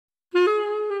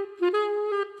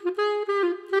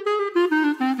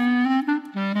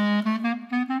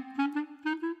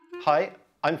Hi,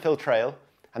 I'm Phil Trail,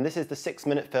 and this is the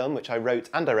 6-minute film which I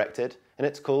wrote and directed, and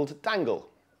it's called Dangle.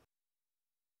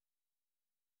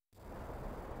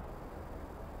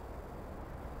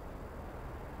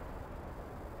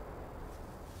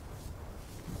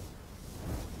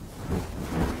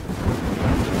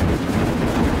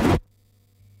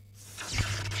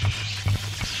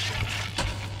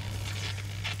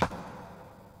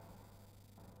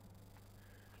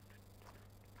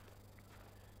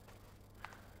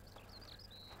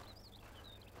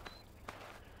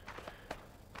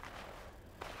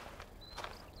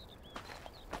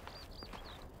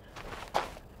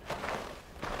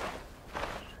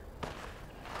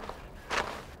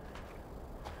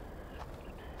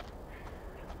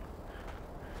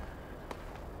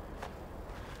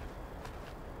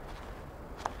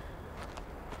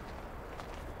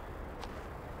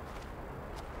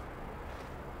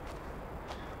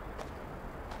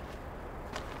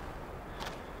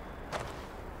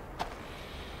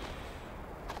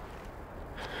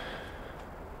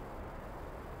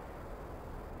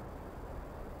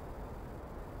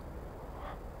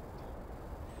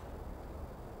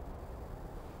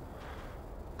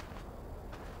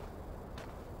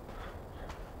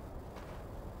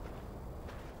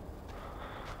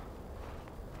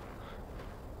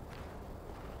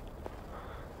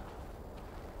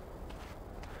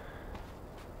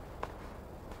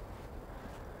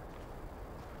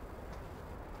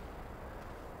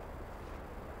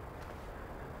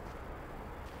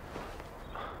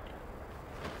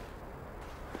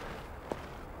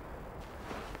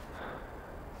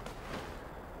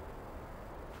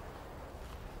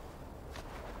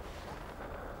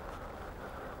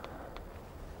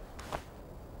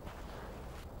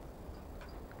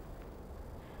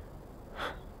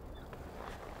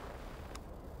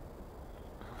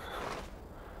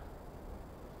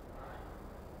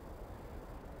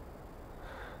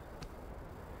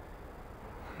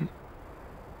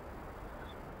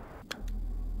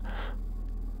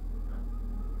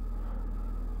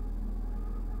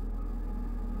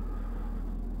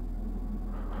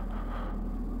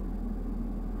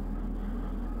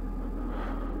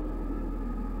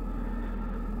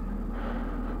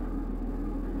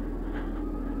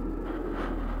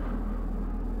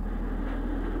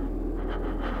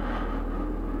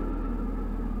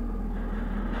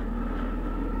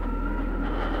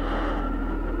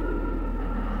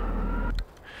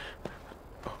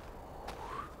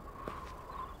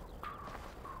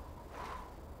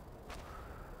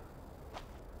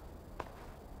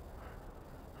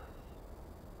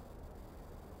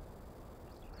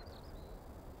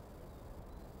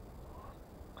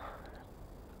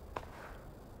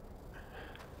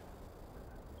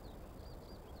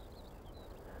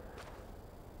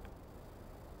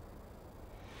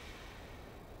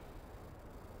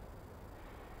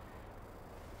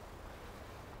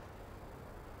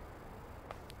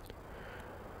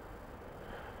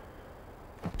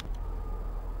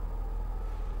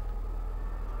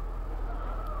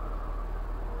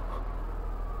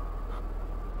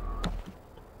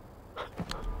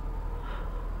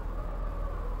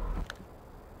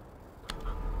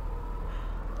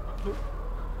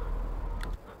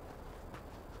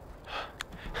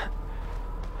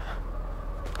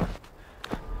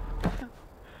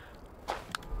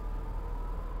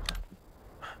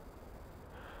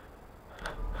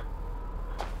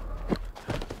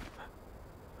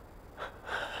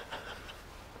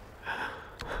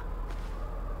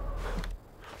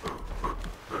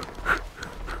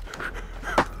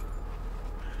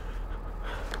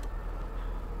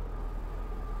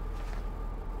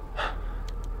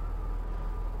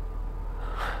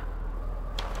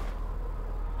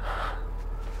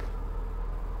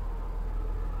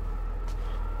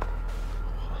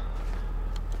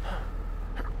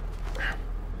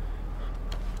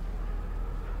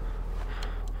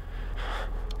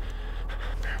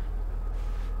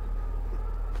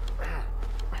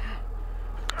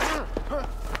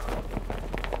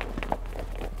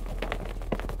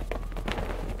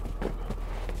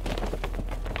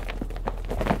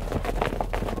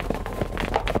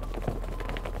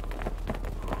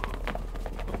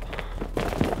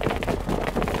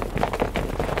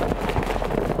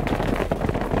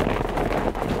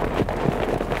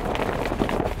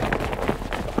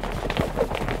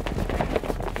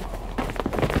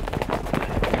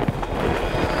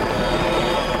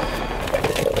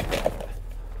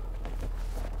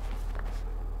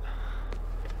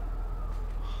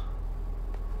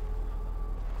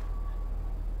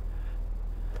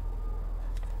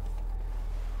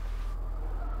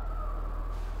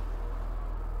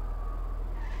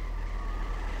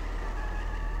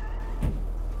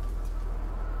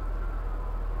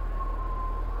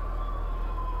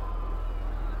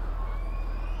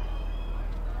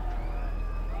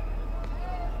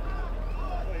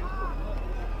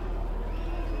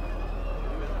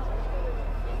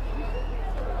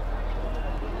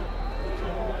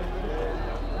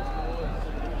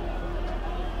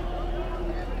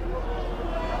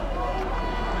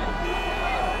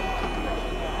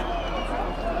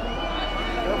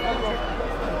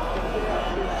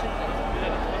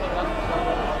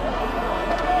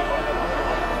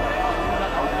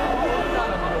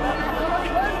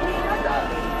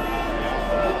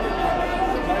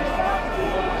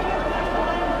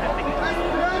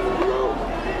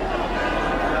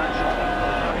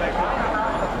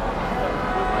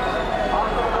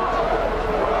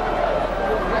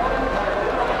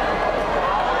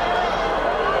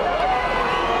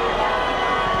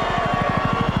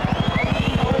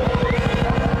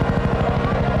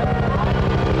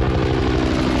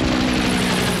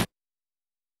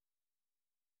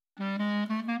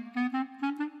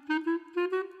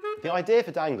 The idea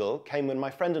for Dangle came when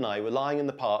my friend and I were lying in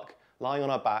the park, lying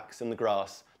on our backs in the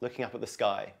grass, looking up at the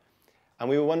sky. And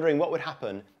we were wondering what would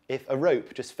happen if a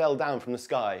rope just fell down from the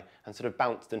sky and sort of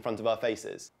bounced in front of our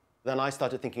faces. Then I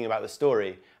started thinking about the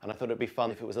story, and I thought it'd be fun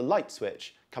if it was a light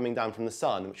switch coming down from the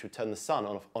sun, which would turn the sun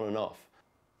on and off.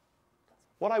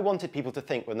 What I wanted people to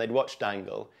think when they'd watch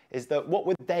Dangle is that what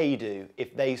would they do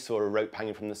if they saw a rope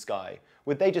hanging from the sky?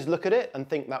 Would they just look at it and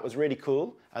think that was really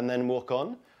cool and then walk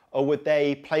on? Or would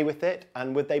they play with it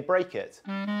and would they break it?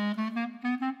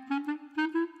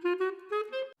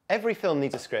 Every film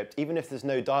needs a script, even if there's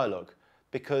no dialogue,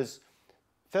 because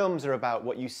films are about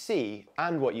what you see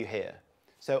and what you hear.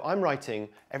 So I'm writing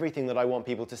everything that I want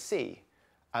people to see,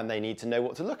 and they need to know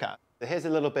what to look at. So here's a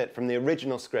little bit from the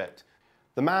original script.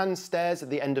 The man stares at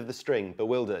the end of the string,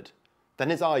 bewildered. Then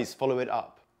his eyes follow it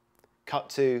up. Cut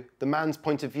to the man's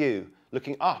point of view,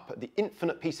 looking up at the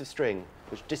infinite piece of string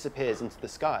which disappears into the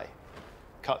sky.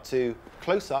 Cut to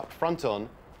close up, front on,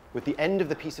 with the end of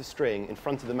the piece of string in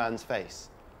front of the man's face.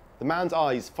 The man's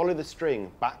eyes follow the string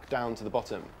back down to the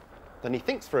bottom. Then he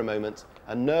thinks for a moment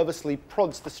and nervously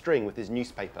prods the string with his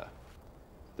newspaper.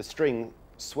 The string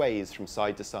sways from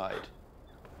side to side.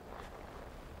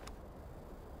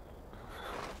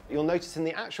 You'll notice in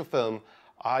the actual film,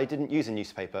 I didn't use a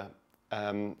newspaper.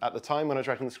 At the time when I was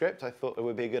writing the script, I thought it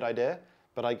would be a good idea,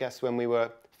 but I guess when we were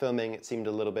filming, it seemed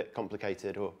a little bit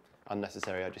complicated or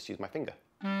unnecessary. I just used my finger.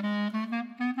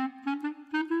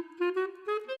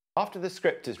 After the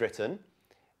script is written,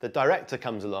 the director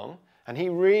comes along and he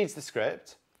reads the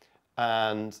script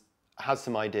and has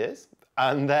some ideas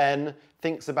and then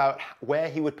thinks about where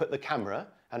he would put the camera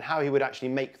and how he would actually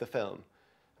make the film.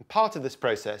 And part of this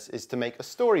process is to make a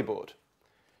storyboard.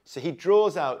 So he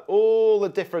draws out all the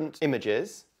different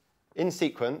images in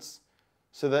sequence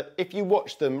so that if you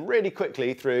watch them really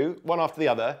quickly through, one after the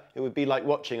other, it would be like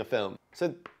watching a film.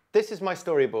 So this is my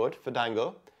storyboard for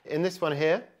Dangle. In this one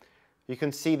here, you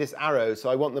can see this arrow, so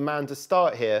I want the man to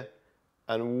start here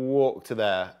and walk to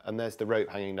there, and there's the rope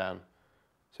hanging down.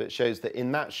 So it shows that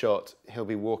in that shot, he'll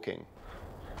be walking.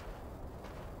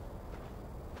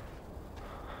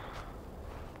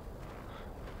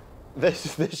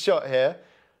 This shot here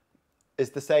is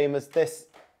the same as this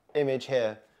image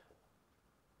here,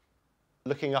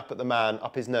 looking up at the man,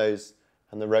 up his nose,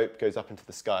 and the rope goes up into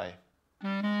the sky.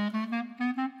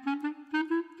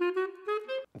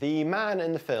 The man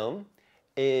in the film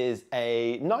is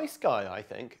a nice guy, I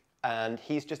think, and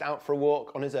he's just out for a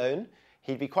walk on his own.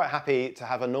 He'd be quite happy to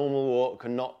have a normal walk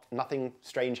and nothing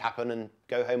strange happen and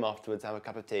go home afterwards, have a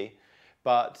cup of tea.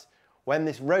 But when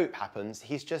this rope happens,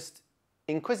 he's just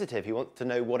inquisitive. He wants to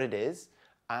know what it is,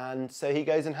 and so he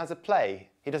goes and has a play.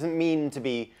 He doesn't mean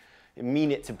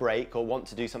it to break or want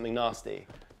to do something nasty,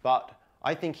 but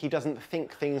I think he doesn't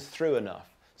think things through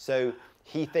enough. So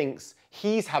he thinks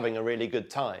he's having a really good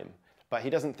time, but he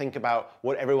doesn't think about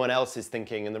what everyone else is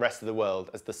thinking in the rest of the world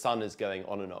as the sun is going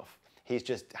on and off. He's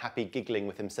just happy giggling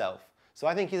with himself. So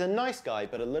I think he's a nice guy,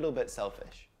 but a little bit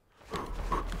selfish.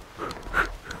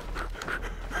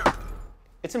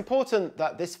 It's important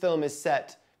that this film is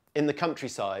set in the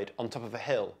countryside on top of a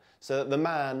hill, so that the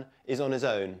man is on his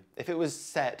own. If it was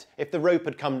set, if the rope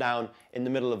had come down in the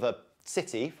middle of a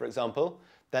city, for example,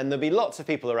 then there'd be lots of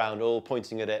people around all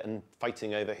pointing at it and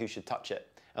fighting over who should touch it.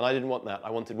 And I didn't want that.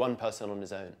 I wanted one person on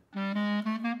his own.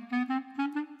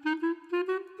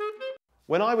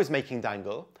 When I was making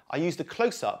Dangle, I used a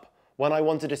close-up when I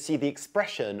wanted to see the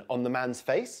expression on the man's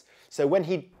face. So when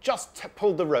he just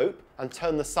pulled the rope and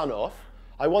turned the sun off,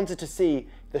 I wanted to see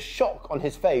the shock on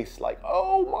his face, like,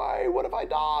 oh my, what have I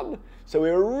done? So we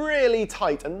were really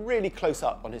tight and really close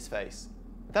up on his face.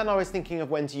 Then I was thinking of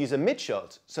when to use a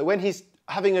mid-shot. So when he's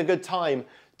having a good time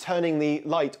turning the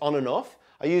light on and off,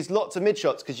 I used lots of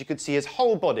mid-shots because you could see his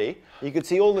whole body. You could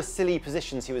see all the silly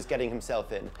positions he was getting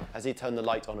himself in as he turned the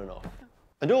light on and off.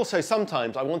 And also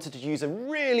sometimes I wanted to use a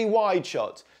really wide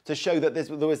shot to show that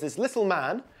there was this little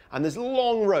man and this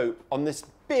long rope on this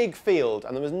big field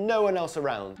and there was no one else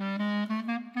around.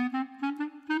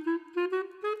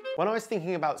 When I was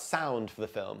thinking about sound for the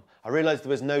film, I realized there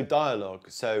was no dialogue.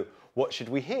 So what should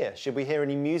we hear? Should we hear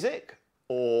any music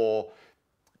or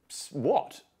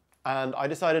what? And I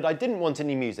decided I didn't want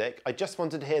any music. I just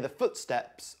wanted to hear the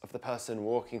footsteps of the person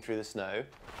walking through the snow.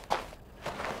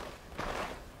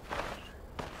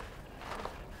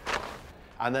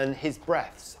 And then his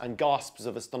breaths and gasps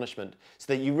of astonishment,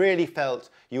 so that you really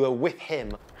felt you were with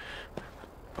him.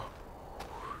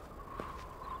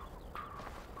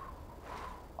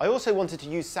 I also wanted to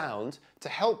use sound to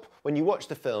help when you watch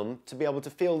the film to be able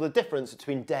to feel the difference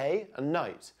between day and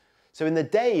night. So in the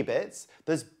day bits,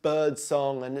 there's bird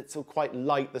song and it's all quite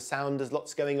light, the sound, there's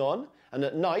lots going on. And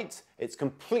at night, it's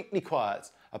completely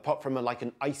quiet, apart from like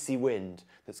an icy wind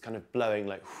that's kind of blowing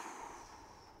like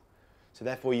so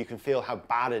therefore you can feel how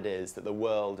bad it is that the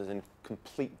world is in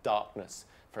complete darkness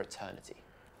for eternity.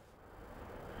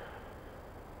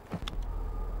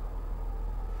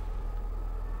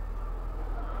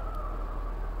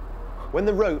 When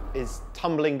the rope is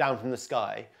tumbling down from the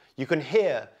sky, you can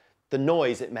hear the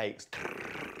noise it makes.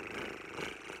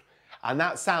 And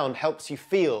that sound helps you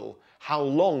feel how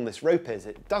long this rope is.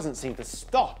 It doesn't seem to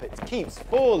stop, it keeps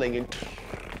falling,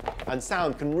 and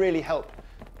sound can really help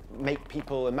make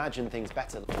people imagine things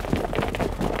better.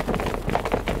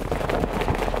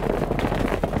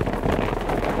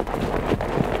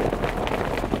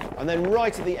 And then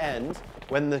right at the end,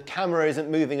 when the camera isn't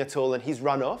moving at all and he's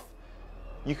run off,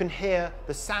 you can hear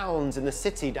the sounds in the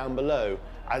city down below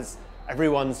as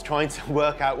everyone's trying to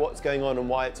work out what's going on and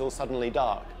why it's all suddenly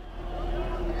dark.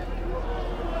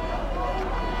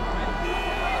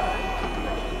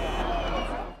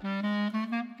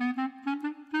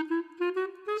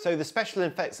 So the special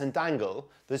effects in Dangle,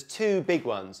 there's two big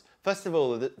ones. First of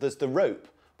all, there's the rope,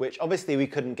 which obviously we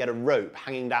couldn't get a rope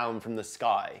hanging down from the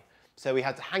sky. So we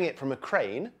had to hang it from a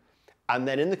crane, and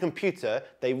then in the computer,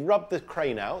 they rubbed the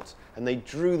crane out and they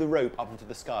drew the rope up into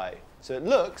the sky. So it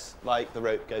looks like the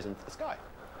rope goes into the sky.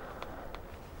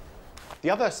 The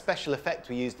other special effect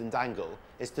we used in Dangle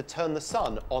is to turn the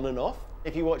sun on and off.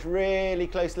 If you watch really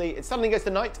closely, it suddenly goes to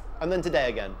night and then to day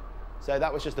again. So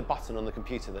that was just a button on the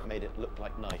computer that made it look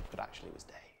like night, but actually it was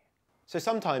day. So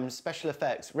sometimes special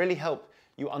effects really help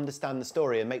you understand the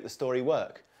story and make the story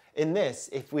work. In this,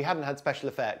 if we hadn't had special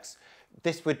effects,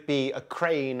 this would be a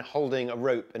crane holding a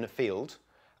rope in a field,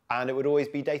 and it would always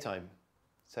be daytime.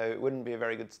 So it wouldn't be a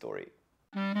very good story.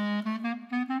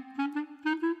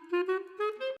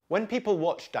 When people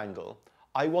watch Dangle,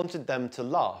 I wanted them to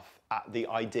laugh at the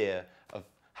idea of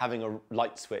having a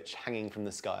light switch hanging from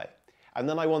the sky. And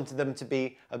then I wanted them to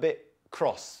be a bit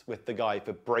cross with the guy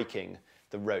for breaking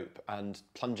the rope and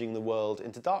plunging the world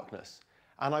into darkness.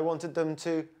 And I wanted them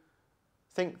to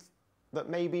think that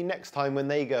maybe next time when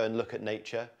they go and look at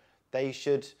nature, they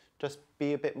should just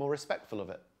be a bit more respectful of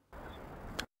it.